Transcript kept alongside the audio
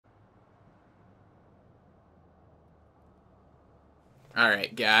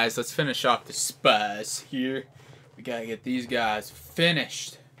Alright, guys, let's finish off the Spurs here. We gotta get these guys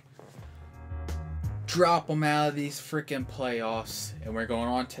finished. Drop them out of these freaking playoffs, and we're going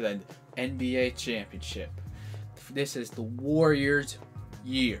on to the NBA championship. This is the Warriors'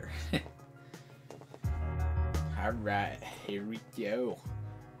 year. Alright, here we go.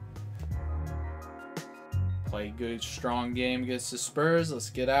 Play a good, strong game against the Spurs. Let's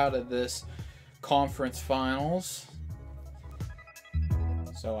get out of this conference finals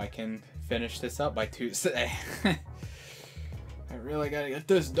so I can finish this up by Tuesday. I really gotta get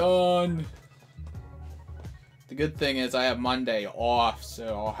this done. The good thing is I have Monday off,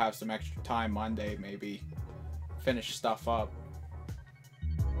 so I'll have some extra time Monday, maybe finish stuff up.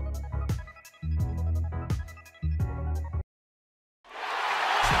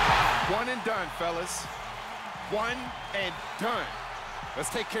 One and done, fellas. One and done. Let's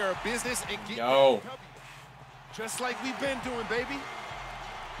take care of business and get Yo. just like we've been doing, baby.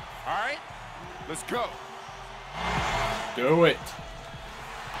 All right, let's go. Do it.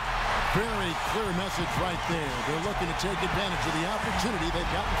 Very clear message right there. They're looking to take advantage of the opportunity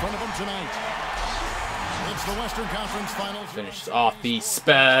they've got in front of them tonight. It's the Western Conference Finals. Finish off these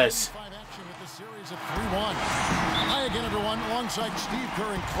Spurs. Action with the series of 3-1. Hi again, everyone. Alongside Steve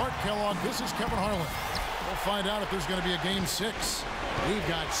Kerr and Clark Kellogg, this is Kevin Harlan. We'll find out if there's going to be a Game 6. We've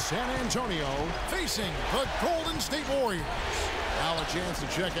got San Antonio facing the Golden State Warriors. Now a chance to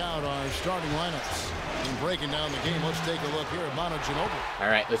check out our starting lineups. And breaking down the game, let's take a look here at Manu Ginobili. All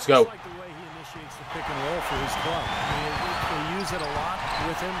right, let's go. I like the way he initiates the pick and roll for his club. I mean, they use it a lot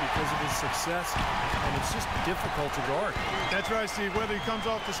with him because of his success, and it's just difficult to guard. That's right, Steve. Whether he comes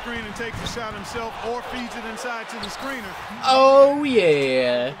off the screen and takes the shot himself or feeds it inside to the screener. Oh,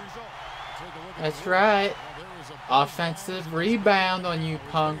 yeah. That's right. Offensive rebound on you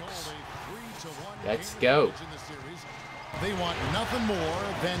punks. Let's go. They want nothing more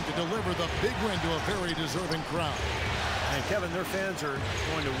than to deliver the big win to a very deserving crowd. And Kevin, their fans are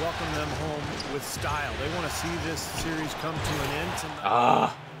going to welcome them home with style. They want to see this series come to an end tonight.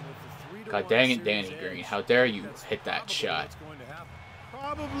 Ah. God dang it, Danny Green. How dare you hit that shot.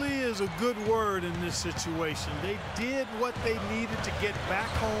 Probably is a good word in this situation. They did what they needed to get back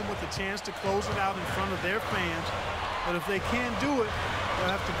home with a chance to close it out in front of their fans. But if they can't do it, they'll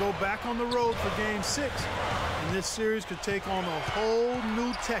have to go back on the road for Game 6. And this series could take on a whole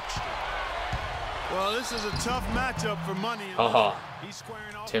new texture. Well, this is a tough matchup for money.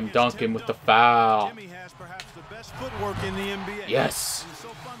 Tim Duncan with the foul. Jimmy has perhaps the best footwork in the NBA. Yes. He's so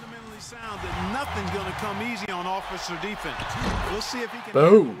fundamentally sound that nothing's going to come easy on offense or defense. We'll see if he can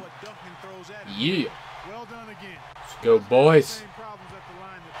Boom. handle what Duncan throws at him. Yeah. Well done again. Let's go, boys. Same problems at the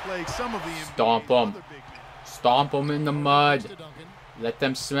line that plague some of the NBA Stomp them. other big men. Stomp them in the mud. Let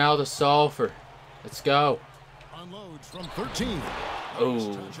them smell the sulfur. Let's go. Unloads from 13.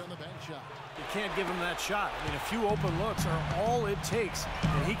 Oh. You can't give him that shot. I mean, a few open looks are all it takes,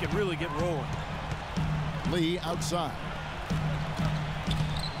 and he can really get rolling. Lee outside.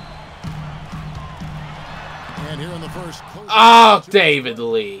 And here in the first. Oh, David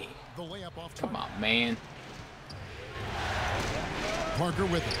Lee. The layup off Come on, man. Parker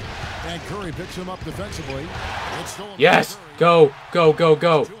with it. And Curry picks him up defensively. Yes. Go, go, go,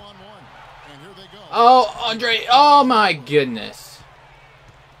 go. 2-on-1. And here they go. Oh, Andre. Oh, my goodness.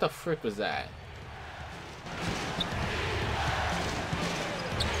 What the frick was that?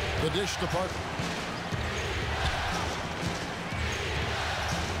 The dish to Parker.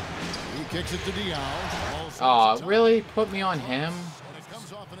 He kicks it to Diaw. Oh, really? Put me on him?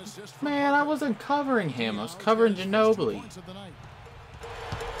 Man, I wasn't covering him. I was covering Ginobili.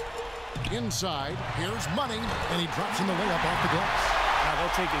 Inside, here's Money, and he drops in the layup off the glass. Now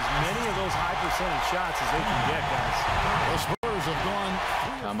they'll take as many of those high percentage shots as they can get, guys. The Spurs have gone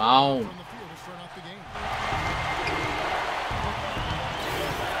Come on. from the field to start off the game.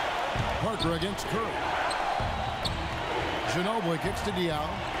 Parker against Curry. Ginobili kicks to Diaw.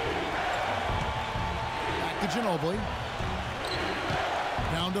 Back to Ginobili.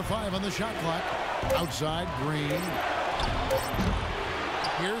 Down to 5 on the shot clock. Outside, Green.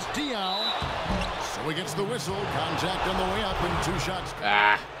 Here's Diaw. So he gets the whistle. Contact on the way up and 2 shots.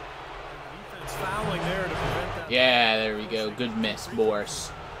 Ah. Defense fouling there to prevent that. Yeah, there we go. Good miss,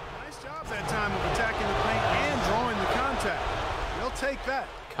 Boris. Nice job that time of attacking the paint and drawing the contact. They'll take that.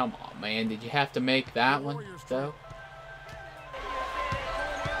 Come on, man. Did you have to make that one, though?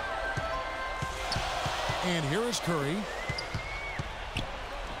 And here is Curry.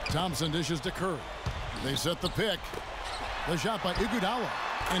 Thompson dishes to Curry. They set the pick. The shot by Iguodala.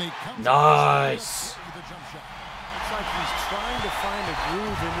 And he comes Nice. with the jump shot. like he's trying to find a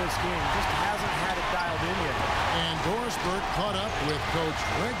groove in this game. Just hasn't had it dialed in yet. And Doris Burke caught up with Coach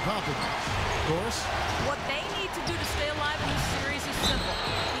Greg Popovich. Doris? What they need to do to stay alive in this series is simple.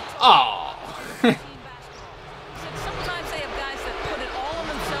 Oh. Team basketball. He said sometimes they have guys that put it all on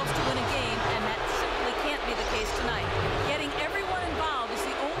themselves to win a game, and that simply can't be the case tonight. Getting everyone involved is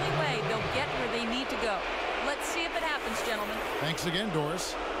the only way they'll get where they need to go. Let's see if it happens, gentlemen. Thanks again,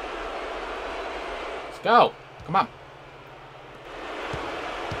 Doris. Let's go. Come on.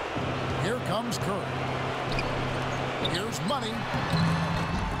 Here comes Curry. Here's money.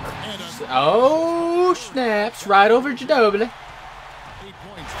 And Oh, snaps. Right over Ginobili. 8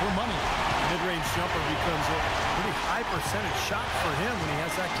 points for money. Mid-range jumper becomes a pretty high percentage shot for him when he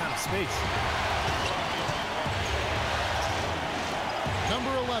has that kind of space.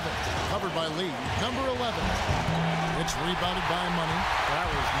 Number 11, covered by Lee. Number 11. It's rebounded by money. That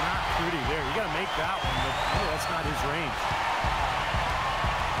was not pretty there. You got to make that one, but that's not his range.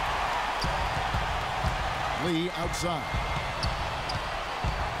 Lee outside.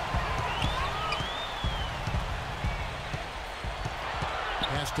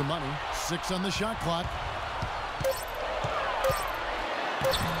 Pass to money. 6 on the shot clock.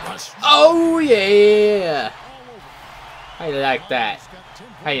 Oh, yeah. How you like that?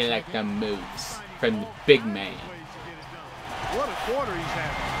 How you like them moves from the big man? What a quarter he's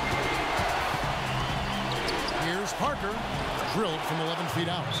having. Here's Parker. Drilled from 11 feet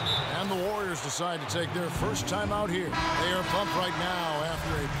out. And the Warriors decide to take their first time out here. They are pumped right now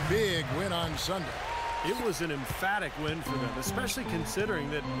after a big win on Sunday. It was an emphatic win for them, especially considering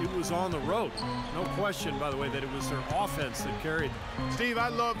that it was on the road. No question, by the way, that it was their offense that carried. Steve, I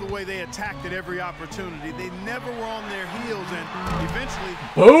love the way they attacked at every opportunity. They never were on their heels, and eventually...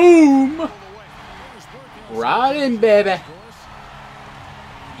 Boom! Right in, baby.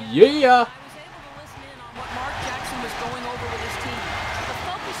 Yeah. I was able to listen in on what Mark Jackson was going over with his team. The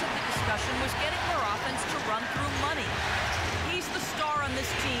focus of the discussion was getting their offense to run through money. He's the star on this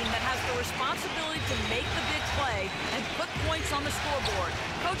team that has the responsibility to make the big play and put points on the scoreboard.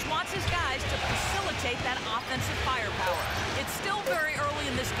 Coach wants his guys to facilitate that offensive firepower. It's still very early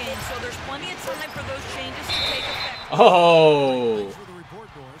in this game, so there's plenty of time for those changes to take effect. Oh.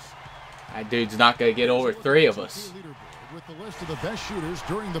 That dude's not going to get over 3 of us. With the list of the best shooters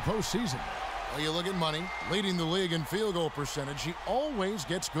during the postseason. Well, you look at money, leading the league in field goal percentage. He always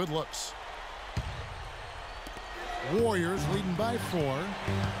gets good looks. Warriors leading by 4.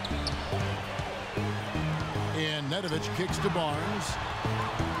 And Nedovic kicks to Barnes.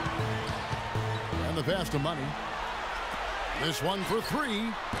 And the pass to money. This one for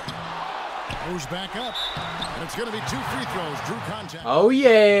 3. Goes back up. And it's going to be 2 free throws. Drew contact. Oh,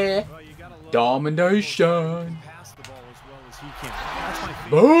 yeah. Domination.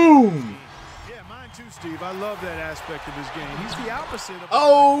 Boom. Yeah, mine too, Steve. I love that aspect of his game. He's the opposite of...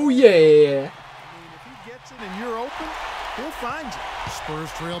 Oh, yeah. I mean, if he gets it and you're open, he'll find you.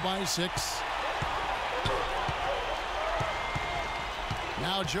 Spurs trail by 6.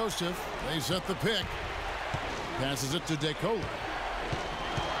 Now Joseph. They set the pick. Passes it to DeCola.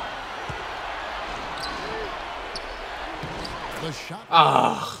 The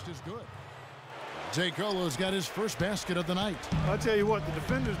shot is good. DeColo's got his first basket of the night. I'll tell you what, the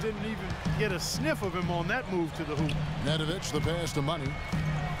defenders didn't even get a sniff of him on that move to the hoop. Nedovic, the pass to money.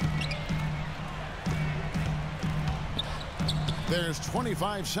 There's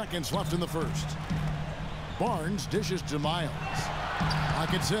 25 seconds left in the first. Barnes dishes to Miles.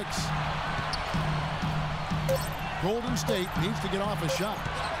 Clock at 6. Golden State needs to get off a shot.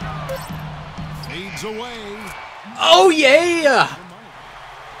 Fades away. Oh, yeah.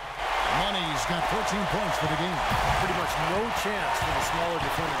 Money's got 14 points for the game. Pretty much no chance for the smaller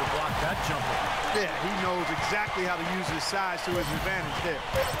defender to block that jumper. Yeah, he knows exactly how to use his size to his advantage there.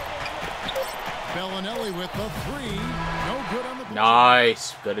 Bellinelli with the 3. No good on the...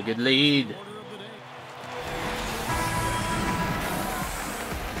 Nice. Got a good lead.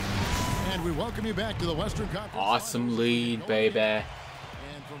 And we welcome you back to the Western Conference. Awesome lead, baby. And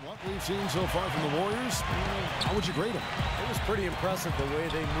from what we've seen so far from the Warriors, how would you grade them? It was pretty impressive the way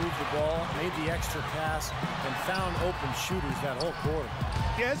they moved the ball, made the extra pass, and found open shooters that whole quarter.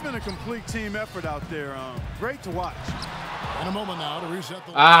 Yeah, it's been a complete team effort out there. Great to watch. In a moment now to reset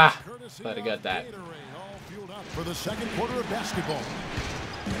the but I got that. All fueled up for the second quarter of basketball.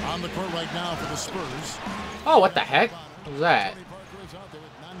 On the court right now for the Spurs. Oh, what the heck? What was that?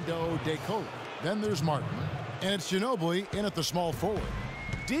 Nando DeColo. Then there's Martin. And it's Ginobili in at the small forward.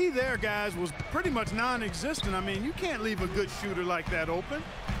 D there, guys, was pretty much non-existent. I mean, you can't leave a good shooter like that open.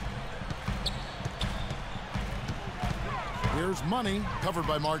 Here's money, covered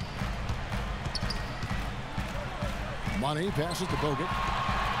by Martin. Money passes to Bogut.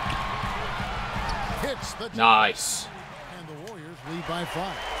 Hits the Nice. and the Warriors lead by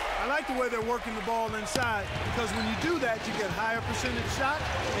 5. I like the way they're working the ball inside because when you do that, you get higher percentage shot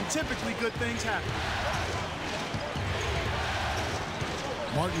and typically good things happen.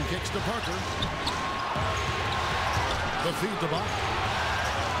 Martin kicks to Parker. The feed to Bach.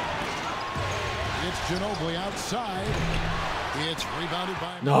 It's Ginobili outside. It's rebounded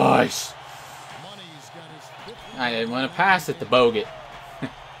by Nice. Money's got his 50. I didn't want to pass it to Bogut.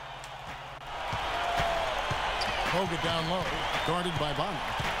 Bogut down low, guarded by Bonner.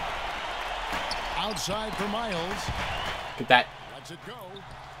 Outside for Miles. Look at that. Lets it go.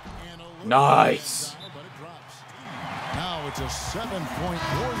 And a little Nice. but it drops. Now it's a 7-point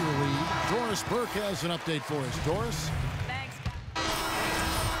Warrior lead. Doris Burke has an update for us. Doris? Thanks.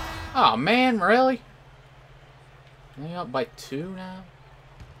 Oh man, really? Only up by 2 now?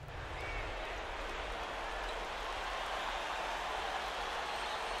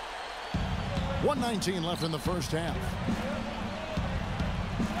 .119 left in the first half.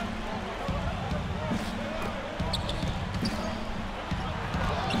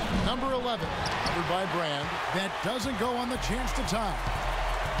 Number 11, covered by Brand. That doesn't go on the chance to tie.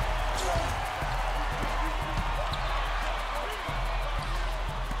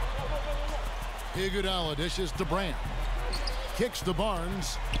 Iguodala dishes to Brand. Kicks to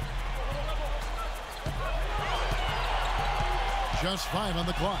Barnes. Just 5 on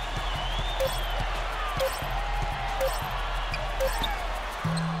the clock.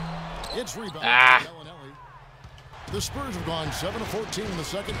 It's rebounded. Ah. The Spurs have gone 7 of 14 in the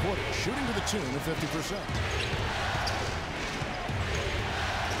second quarter, shooting to the tune of 50%.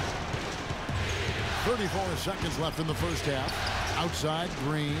 34 seconds left in the first half. Outside,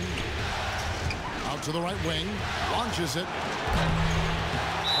 Green. Out to the right wing. Launches it.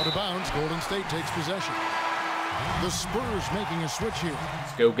 Out of bounds. Golden State takes possession. The Spurs making a switch here.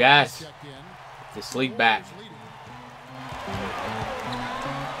 Let's go, guys. Check in. This league back.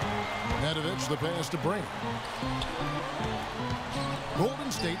 Nedovic, the pass to Brand.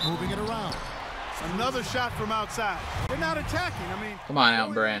 Golden State moving it around. Another shot from outside. They're not attacking. I mean, Come on, Alton going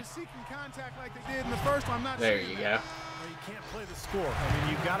in Brand. and seeking contact like they did in the first one. I'm not There seeing you that. go. Well, you can't play the score. I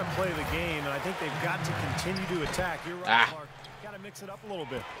mean, you've got to play the game, and I think they've got to continue to attack. You're right, Ah. Mark. Got to mix it up a little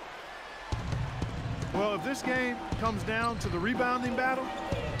bit. Well, if this game comes down to the rebounding battle,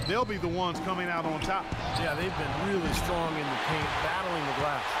 they'll be the ones coming out on top. Yeah, they've been really strong in the paint, battling the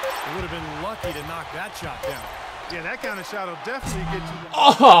glass. They would have been lucky to knock that shot down. Yeah, that kind of shot will definitely get you.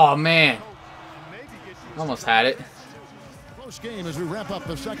 Oh man, Maybe get you. almost had it. Close game as we wrap up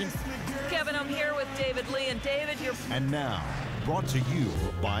the second. Kevin, I'm here with David Lee. And David, you're... And now, brought to you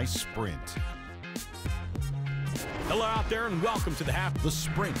by Sprint. Hello out there and welcome to The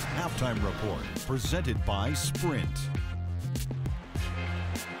Sprint Halftime Report, presented by Sprint.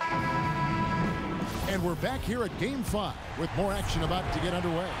 And we're back here at Game 5 with more action about to get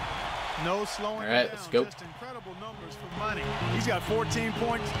underway. No slowing All right, down. let's go. Just incredible numbers for money. He's got 14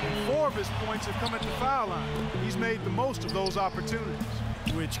 points, and 4 of his points have come at the foul line. He's made the most of those opportunities.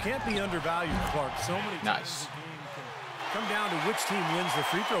 Which can't be undervalued, Clark. So many Nice. times the game can come down to which team wins the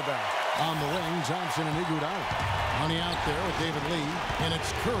free throw battle. On the wing, Thompson and Iguodala. Money out there with David Lee, and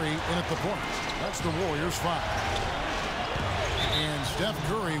it's Curry in at the point. That's the Warriors' foul. And Steph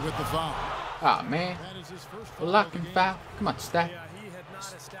Curry with the foul. Oh man, That is his first foul lock of the and game. foul. Come on, Steph. Yeah, he had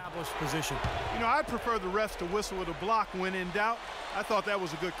not established position. You know, I prefer the refs to whistle with a block when in doubt. I thought that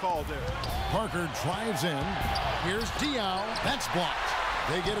was a good call there. Parker drives in. Here's Diaw. That's blocked.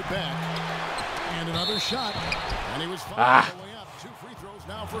 They get it back. And another shot. And he was fouled all the way up. 2 free throws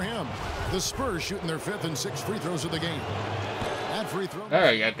now for him. The Spurs shooting their 5th and 6th free throws of the game. That free throw.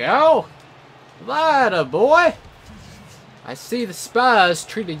 There you go. Later, boy. I see the Spurs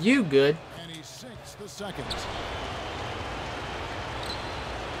treated you good. And he sinks the second.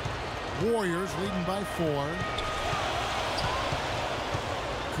 Warriors leading by 4.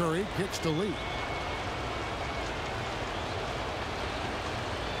 Curry kicks to Lee.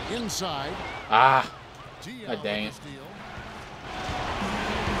 Inside. Ah, Diaw God dang with it. the steal.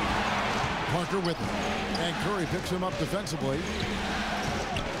 Parker with him. And Curry picks him up defensively.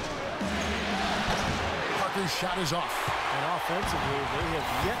 Parker's shot is off. And offensively, they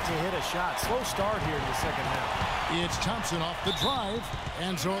have yet to hit a shot. Slow start here in the second half. It's Thompson off the drive.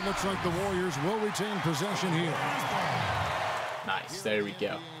 And so it looks like the Warriors will retain possession here. nice. There we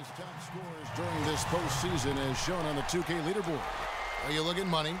go. NBA's top scorers during this postseason as shown on the 2K leaderboard. Are you looking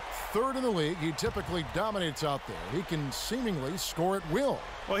money? 3rd in the league. He typically dominates out there. He can seemingly score at will.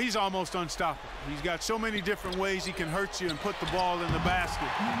 Well, he's almost unstoppable. He's got so many different ways he can hurt you and put the ball in the basket.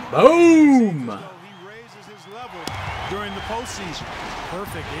 Boom. So he raises his level during the postseason.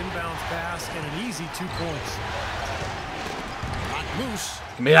 Perfect inbounds pass and an easy 2 points. Not loose.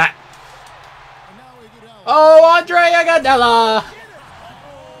 Give me that. Oh, Andre Iguodala.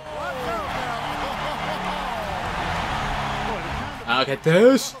 Look at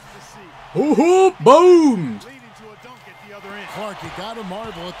this. Woohoo! Boom! Clark, you got to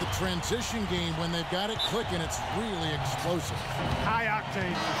marvel at the transition game when they've got it clicking. It's really explosive. High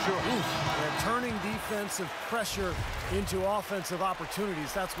octane for sure. They're turning defensive pressure into offensive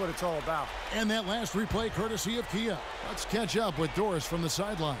opportunities. That's what it's all about. And that last replay courtesy of Kia. Let's catch up with Doris from the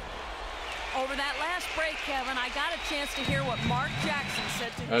sideline. Over that last break, Kevin, I got a chance to hear what Mark Jackson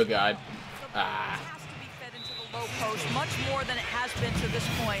said to his Oh, God. The ball has to be fed into the low post much more than it has been to this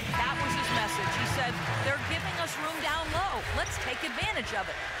point. That was his message. He said, they're giving us room down low. Let's take advantage of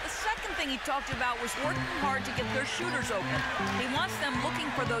it. The second thing he talked about was working hard to get their shooters open. He wants them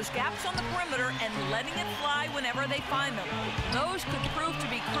looking for those gaps on the perimeter and letting it fly whenever they find them. Those could prove to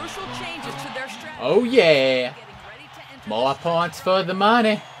be crucial changes to their strategy. Oh, yeah. More points for the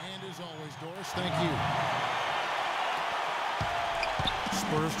money. Doris, thank you.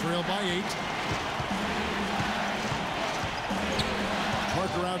 Spurs trail by 8.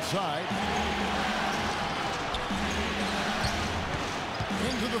 Parker outside.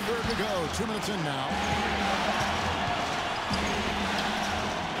 Into the third to go. 2 minutes in now.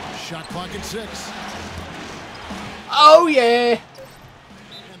 Shot clock at 6. Oh, yeah.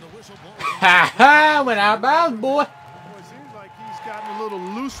 Ha ha. Went out of bounds, boy. It seems like he's gotten a little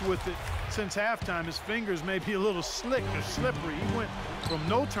loose with it since halftime. His fingers may be a little slick or slippery. He went from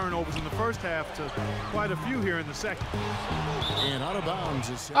no turnovers in the first half to quite a few here in the second. And out of bounds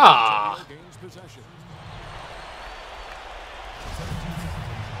is gains possession.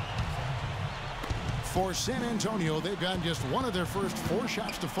 For San Antonio, they've gotten just one of their first 4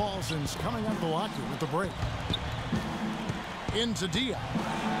 shots to fall since coming out of the locker with the break. Into Dia.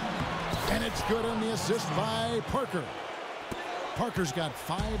 And it's good on the assist by Parker. Parker's got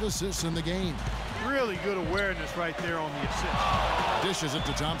 5 assists in the game. Really good awareness right there on the assist. Dishes it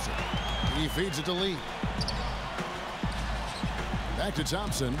to Thompson. He feeds it to Lee. Back to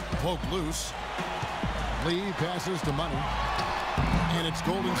Thompson. Poked loose. Lee passes to Money. And it's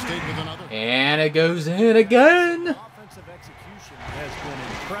Golden State with another. And it goes in again. Offensive execution has been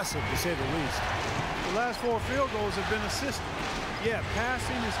impressive, to say the least. The last 4 field goals have been assisted. Yeah,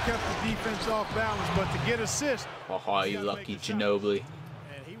 passing has kept the defense off balance, but to get assists. Oh, you lucky Ginobili.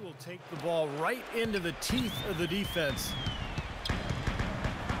 And he will take the ball right into the teeth of the defense.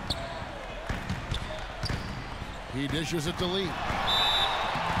 He dishes it to Lee.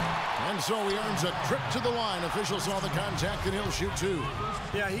 And so he earns a trip to the line. Officials saw the contact and he'll shoot 2.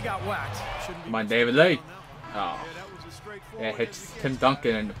 Yeah, he got whacked. Come on, David Lee. Oh. Yeah, hits Tim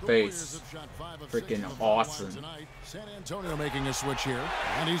Duncan in the face. Freaking awesome. San Antonio making a switch here.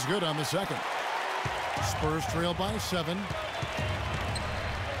 And he's good on the second. Spurs trail by 7.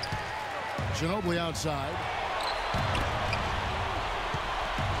 Ginobili outside.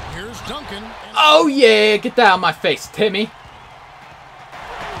 Here's Duncan. Oh, yeah. Get that out of my face, Timmy.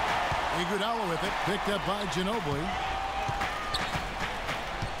 Iguodala with it. Picked up by Ginobili.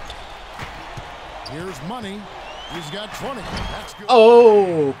 Here's Money. He's got 20. That's good.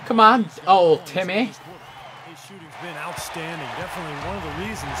 Oh, come on. Oh, Timmy. His shooting's been outstanding. Definitely one of the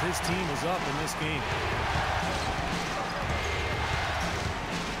reasons his team is up in this game.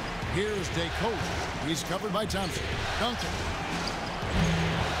 Here's DeCola. He's covered by Thompson. Duncan.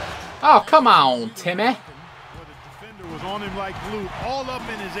 Oh, come on, Timmy. Where the defender was on him like glue, all up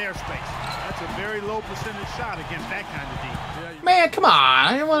in his airspace. That's a very low percentage shot against that kind of defense. Man, come on.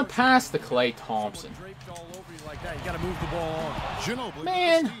 I didn't want to pass to Klay Thompson. Like that, you got to move the ball on. Ginobili.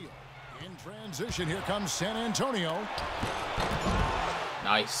 Man. In transition, here comes San Antonio.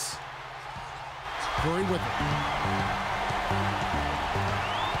 Nice. Curry with it.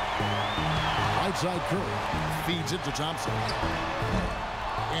 Right side Curry. Feeds it to Thompson.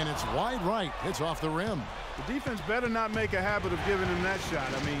 And it's wide right. It's off the rim. The defense better not make a habit of giving him that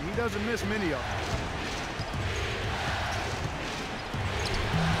shot. I mean, he doesn't miss many of them.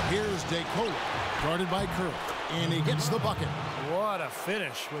 Here's DeCola. Guarded by Curry. And he gets the bucket. What a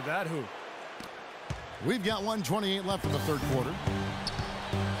finish with that hoop. We've got 1:28 left in the third quarter.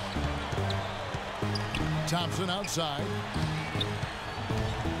 Thompson outside.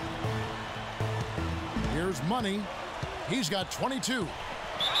 Here's Money. He's got 22.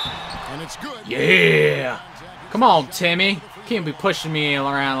 And it's good. Yeah. Come on, Timmy. You can't be pushing me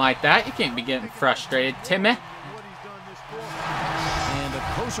around like that. You can't be getting frustrated, Timmy. And a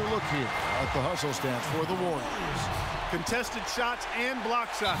closer look here at the hustle stats for the Warriors. Contested shots and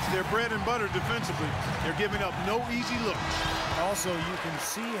block shots. They're bread and butter defensively. They're giving up no easy looks. Also, you can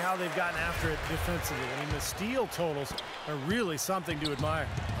see how they've gotten after it defensively. I mean, the steal totals are really something to admire.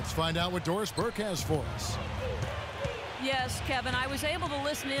 Let's find out what Doris Burke has for us. Yes, Kevin, I was able to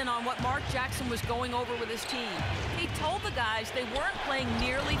listen in on what Mark Jackson was going over with his team. He told the guys they weren't playing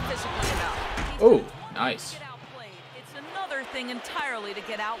nearly physically enough. Oh, nice. Get outplayed. It's another thing entirely to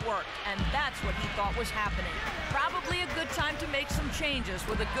get outworked, and that's what he thought was happening. Probably a good time to make some changes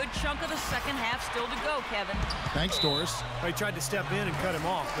with a good chunk of the second half still to go, Kevin. Thanks, Doris. He tried to step in and cut him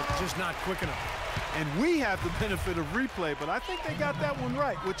off, but just not quick enough. And we have the benefit of replay, but I think they got that one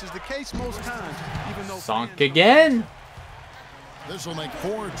right, which is the case most times, even though... Sunk again. This will make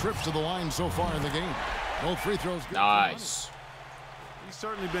 4 trips to the line so far in the game. Both free throws. Nice. He's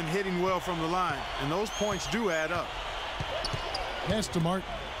certainly been hitting well from the line, and those points do add up. Pass to Martin.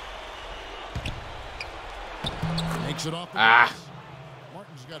 Makes it off the Ah.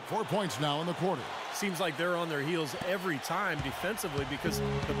 Martin's got 4 points now in the quarter. Seems like they're on their heels every time defensively because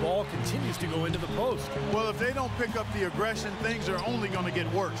the ball continues to go into the post. Well, if they don't pick up the aggression, things are only going to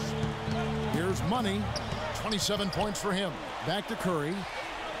get worse. Here's Money. 27 points for him. Back to Curry.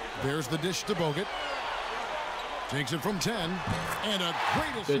 There's the dish to Bogut. Takes it from 10. And a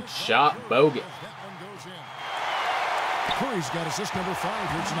great Good assist. shot, Bogut. That one goes in. Curry's got assist number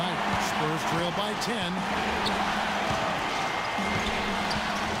 5 here tonight. Spurs trail by 10.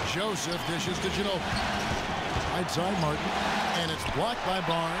 Joseph dishes to Ginobili. Right side Martin. And it's blocked by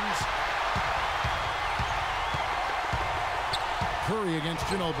Barnes. Curry against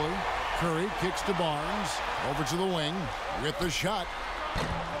Ginobili. Curry kicks to Barnes. Over to the wing with the shot.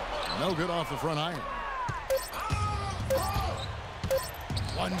 No good off the front iron.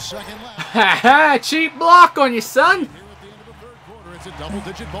 1 second left. Ha ha! Cheap block on you, son. Here at the end of the third quarter, it's a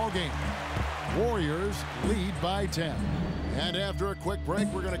double-digit ball game. Warriors lead by 10. And after a quick break,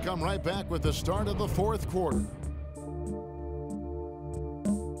 we're going to come right back with the start of the fourth quarter.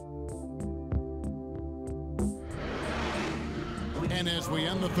 And as we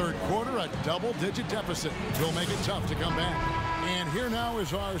end the third quarter, a double-digit deficit will make it tough to come back. And here now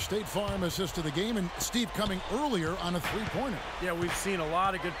is our State Farm assist to the game, and Steve coming earlier on a three-pointer. Yeah, we've seen a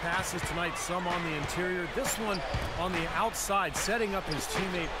lot of good passes tonight, some on the interior. This one on the outside, setting up his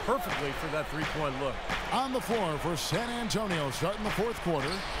teammate perfectly for that three-point look. On the floor for San Antonio, starting the fourth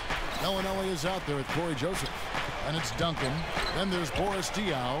quarter. Bellinelli is out there with Corey Joseph. And it's Duncan. Then there's Boris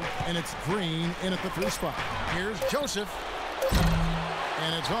Diaw, and it's Green in at the 3 spot. Here's Joseph.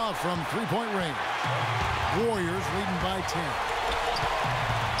 And it's off from three-point range. Warriors leading by 10.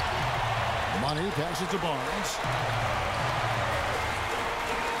 Money passes to Barnes.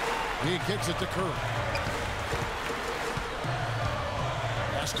 He kicks it to Curry.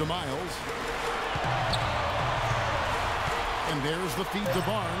 Pass to Miles. And there's the feed to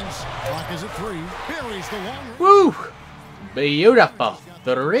Barnes. Clock is at 3. Buries the long. Woo! Beautiful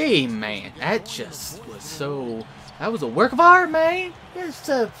 3, man. That just was so... That was a work of art, man. It's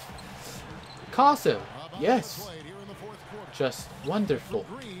a... Picasso. Yes. Just wonderful.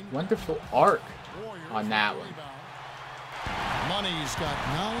 Wonderful art on that one. Money's got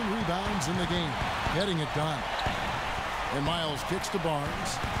 9 rebounds in the game. Getting it done. And Miles kicks to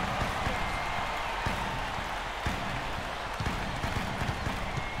Barnes.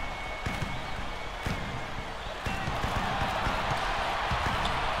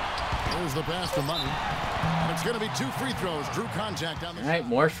 There's the pass to Money. And it's going to be 2 free throws. Drew contact on the All right,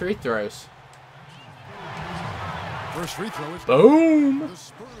 more free throws. first free throw is Boom! the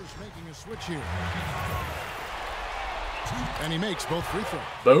Spurs making a switch here. And he makes both free throws.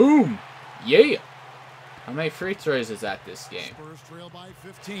 Boom! Yeah! How many free throws is that this game? Spurs trail by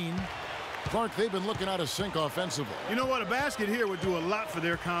 15. Clark, they've been looking out of sync offensively. You know what? A basket here would do a lot for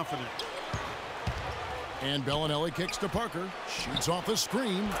their confidence. And Bellinelli kicks to Parker. Shoots off the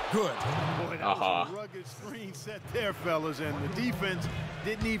screen. Good. Boy, that was a rugged screen set there, fellas, and the defense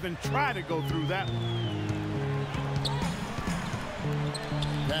didn't even try to go through that one.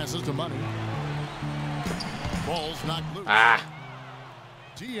 Passes to Money. Ball's knocked loose. Ah!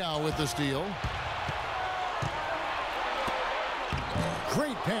 Diaw with the steal.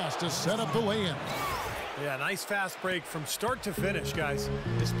 Great pass to set up the lay-in. Yeah, nice fast break from start to finish, guys.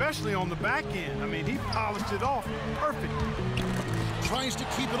 Especially on the back end. I mean, he polished it off perfect. Tries to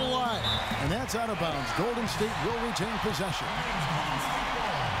keep it alive. And that's out of bounds. Golden State will retain possession.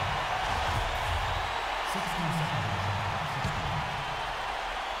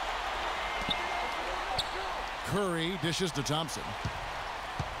 Curry dishes to Thompson.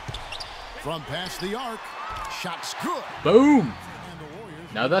 From past the arc. Shot's good. Boom!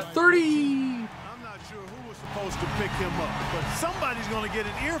 Another 30! I'm not sure who was supposed to pick him up, but somebody's going to get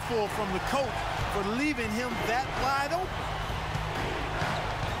an earful from the coach for leaving him that wide open.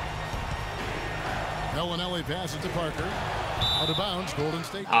 Bellinelli passes to Parker. Out of bounds, Golden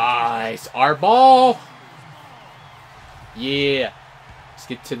State. Nice. Our ball. Yeah. Let's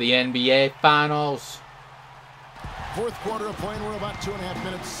get to the NBA Finals. Fourth quarter of play, and we're about 2.5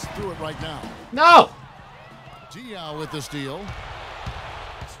 minutes through it right now. No. Diaw with the steal.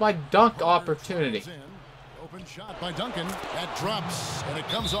 It's my dunk opportunity. Open shot by Duncan. That drops, and it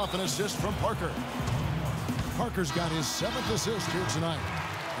comes off an assist from Parker. Parker's got his 7th assist here tonight.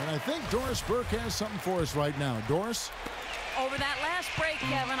 And I think Doris Burke has something for us right now. Doris? Over that last break,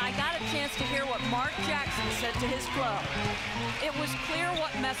 Kevin, I got a chance to hear what Mark Jackson said to his club. It was clear what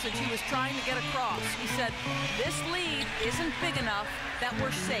message he was trying to get across. He said, this lead isn't big enough that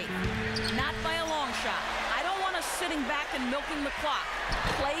we're safe. Not by a long shot. I don't want us sitting back and milking the clock.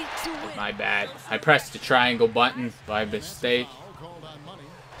 Play to win. My bad. I pressed the triangle button by mistake.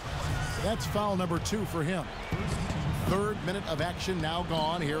 That's foul number 2 for him. 3rd minute of action now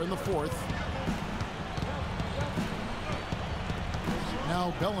gone here in the 4th.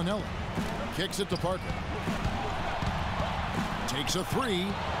 Now Bellinelli kicks it to Parker. Takes a 3.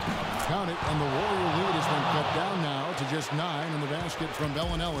 Count it, and the Warrior lead has been cut down now to just 9 in the basket from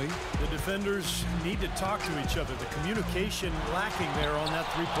Bellinelli. The defenders need to talk to each other. The communication lacking there on that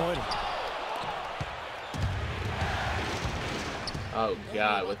three-pointer. Oh,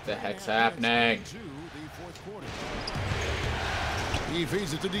 God, what the heck's happening? He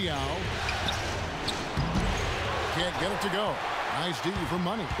feeds it to Diaw. Can't get it to go. Nice D for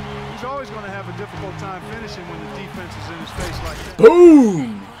Money. He's always going to have a difficult time finishing when the defense is in his face like that.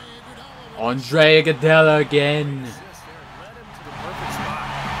 Boom! Andre Iguodala again.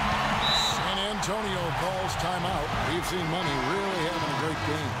 San Antonio calls timeout. We've seen Money really having a great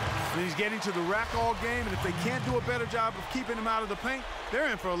game. And he's getting to the rack all game, and if they can't do a better job of keeping him out of the paint, they're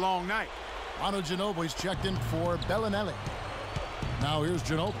in for a long night. Manu Ginobili's checked in for Bellinelli. Now here's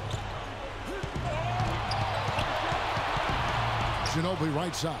Ginobili. Ginobili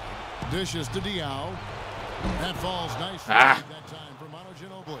right side. Dishes to Diaw. That falls nicely that time for Manu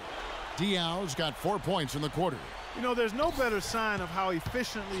Ginobili. Diaw's got 4 points in the quarter. You know, there's no better sign of how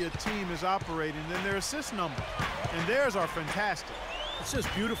efficiently a team is operating than their assist number. And theirs are fantastic. It's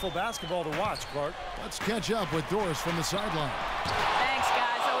just beautiful basketball to watch, Clark. Let's catch up with Doris from the sideline. Thanks,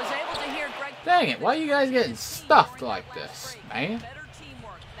 guys. I was able to hear Greg. Dang it, why are you guys getting stuffed like this, man? Better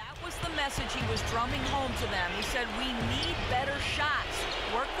teamwork. That was the message he was drumming home to them. He said, we need better shots.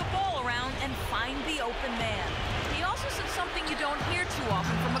 Work the ball around and find the open man. He also said something you don't hear too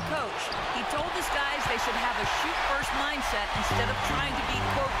often from a coach. He told his guys they should have a shoot-first mindset instead of trying to be,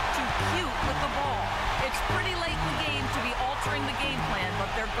 quote, too cute with the ball. It's pretty late in the game to be altering the game plan, but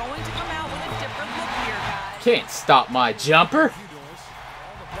they're going to come out with a different look here, guys. Can't stop my jumper. All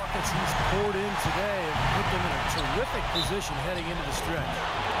the buckets he's poured in today have put them in a terrific position heading into the stretch.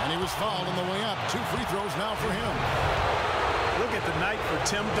 And he was fouled on the way up. 2 free throws now for him. Look at the night for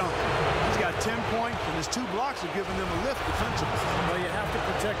Tim Duncan. He's got 10 points, and his 2 blocks are giving them a lift defensively. Well, you have to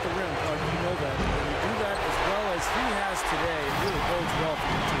protect the rim, Clark. You know that. When you do that as well as he has today, it really bodes well for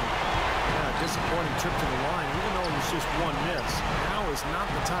the team. Disappointing trip to the line, even though it was just 1 miss. Now is not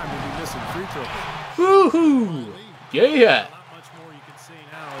the time to be missing free throws. Woohoo! Yeah! Not much more you can see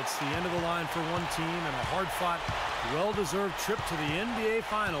now. It's the end of the line for one team and a hard-fought, well-deserved trip to the NBA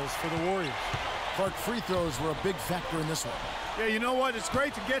Finals for the Warriors. Clark, free throws were a big factor in this one. Yeah, you know what? It's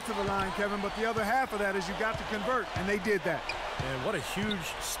great to get to the line, Kevin, but the other half of that is you got to convert, and they did that. And what a huge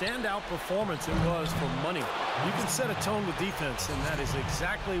standout performance it was for Money. You can set a tone with defense, and that is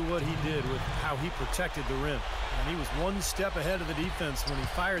exactly what he did with how he protected the rim. And he was 1 step ahead of the defense when he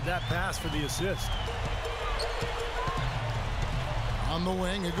fired that pass for the assist. On the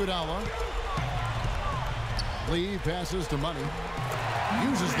wing, Iguodala. Lee passes to Money.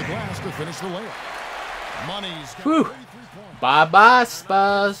 Uses the glass to finish the layup. Money's got 33 points. Bye-bye,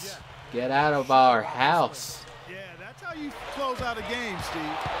 Spurs. Get out of our house. Yeah, that's how you close out a game, Steve.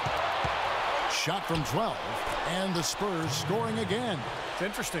 Shot from 12, and the Spurs scoring again. It's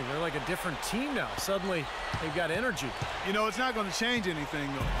interesting. They're like a different team now. Suddenly, they've got energy. You know, it's not going to change anything,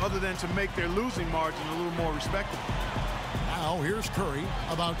 though, other than to make their losing margin a little more respectable. Now, here's Curry.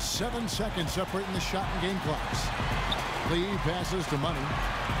 About 7 seconds separating the shot and game clocks. Lee passes to Money.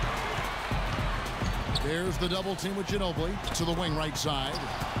 There's the double team with Ginobili to the wing right side.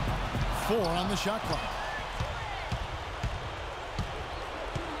 4 on the shot clock.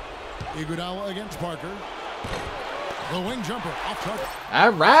 Iguodala against Parker. The wing jumper off target.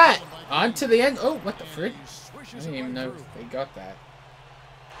 All right, on to the end. Oh, what the frick? I didn't even know they got that.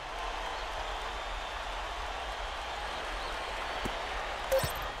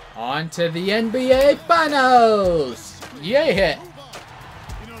 On to the NBA Finals! Yeah!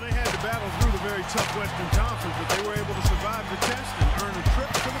 You know, they had to battle through the very tough Western Conference, but they were able to survive the test and earn a trip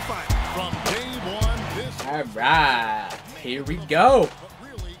to the final. From day one, this. Alright, here we go.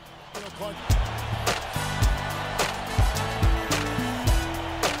 Really, Clark.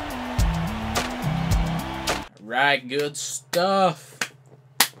 Right, good stuff.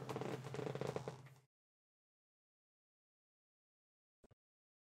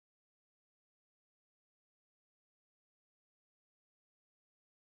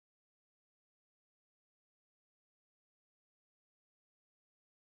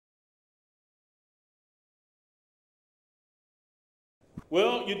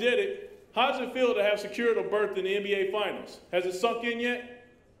 Well, you did it. How does it feel to have secured a berth in the NBA Finals? Has it sunk in yet?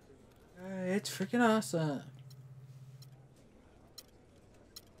 It's freaking awesome.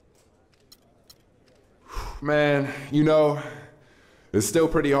 Man, you know, it's still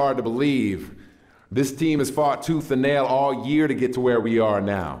pretty hard to believe. This team has fought tooth and nail all year to get to where we are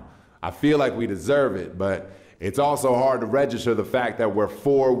now. I feel like we deserve it, but it's also hard to register the fact that we're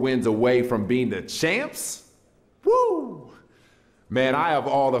 4 wins away from being the champs. Woo! Man, I have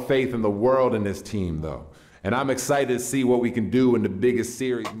all the faith in the world in this team, though. And I'm excited to see what we can do in the biggest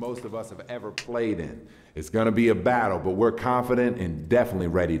series most of us have ever played in. It's going to be a battle, but we're confident and definitely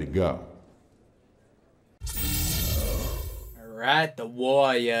ready to go. Alright, the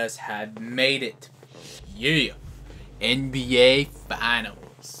Warriors have made it. Yeah. NBA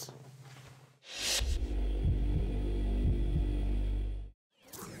Finals.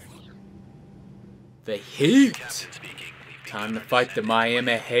 The Heat. Time to fight the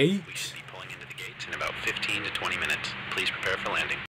Miami Heat. Pulling into the gates in about 15 to 20 minutes. Please prepare for landing.